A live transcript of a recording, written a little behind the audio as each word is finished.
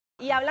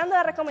Y hablando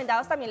de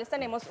recomendados, también les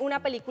tenemos una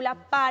película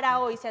para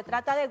hoy. Se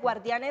trata de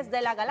Guardianes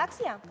de la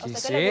Galaxia. ¿Qué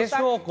es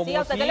eso? ¿Cómo sí,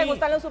 a usted que así? le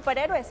gustan los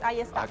superhéroes, ahí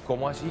está.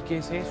 ¿Cómo así? ¿Qué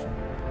es eso?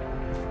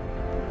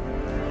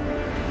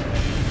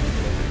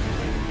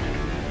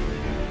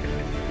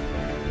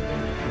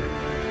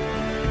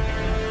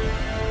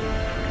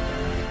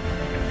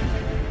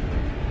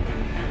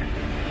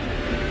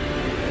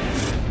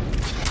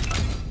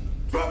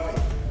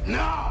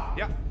 Now!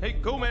 Yeah, hey,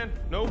 go, man.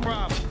 No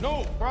problem.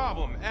 No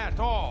problem at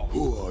all.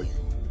 Who are you?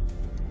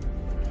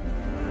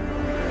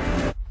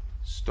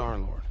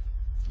 Star-Lord.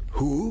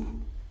 Who?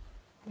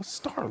 Well,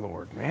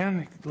 Star-Lord,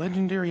 man.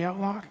 Legendary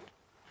outlaw.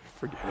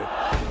 Forget it.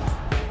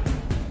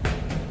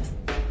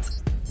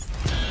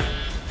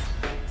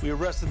 We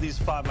arrested these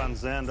 5 on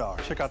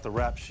Xandar. Check out the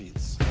rap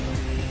sheets.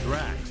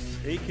 Drax,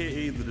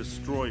 a.k.a. the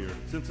Destroyer.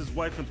 Since his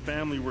wife and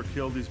family were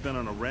killed, he's been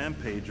on a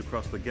rampage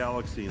across the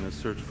galaxy in his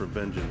search for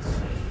vengeance.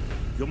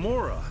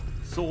 Gamora,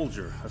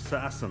 soldier,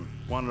 assassin,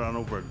 wanted on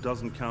over a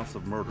dozen counts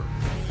of murder.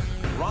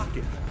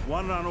 Rocket,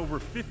 wanted on over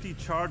 50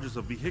 charges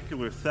of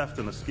vehicular theft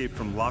and escape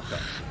from lockup.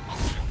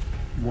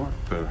 What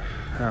the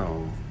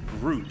hell?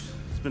 Groot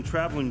has been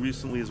traveling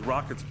recently as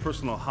Rocket's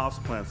personal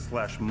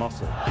houseplant /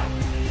 muscle.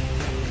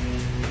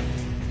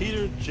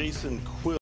 Peter Jason Quill.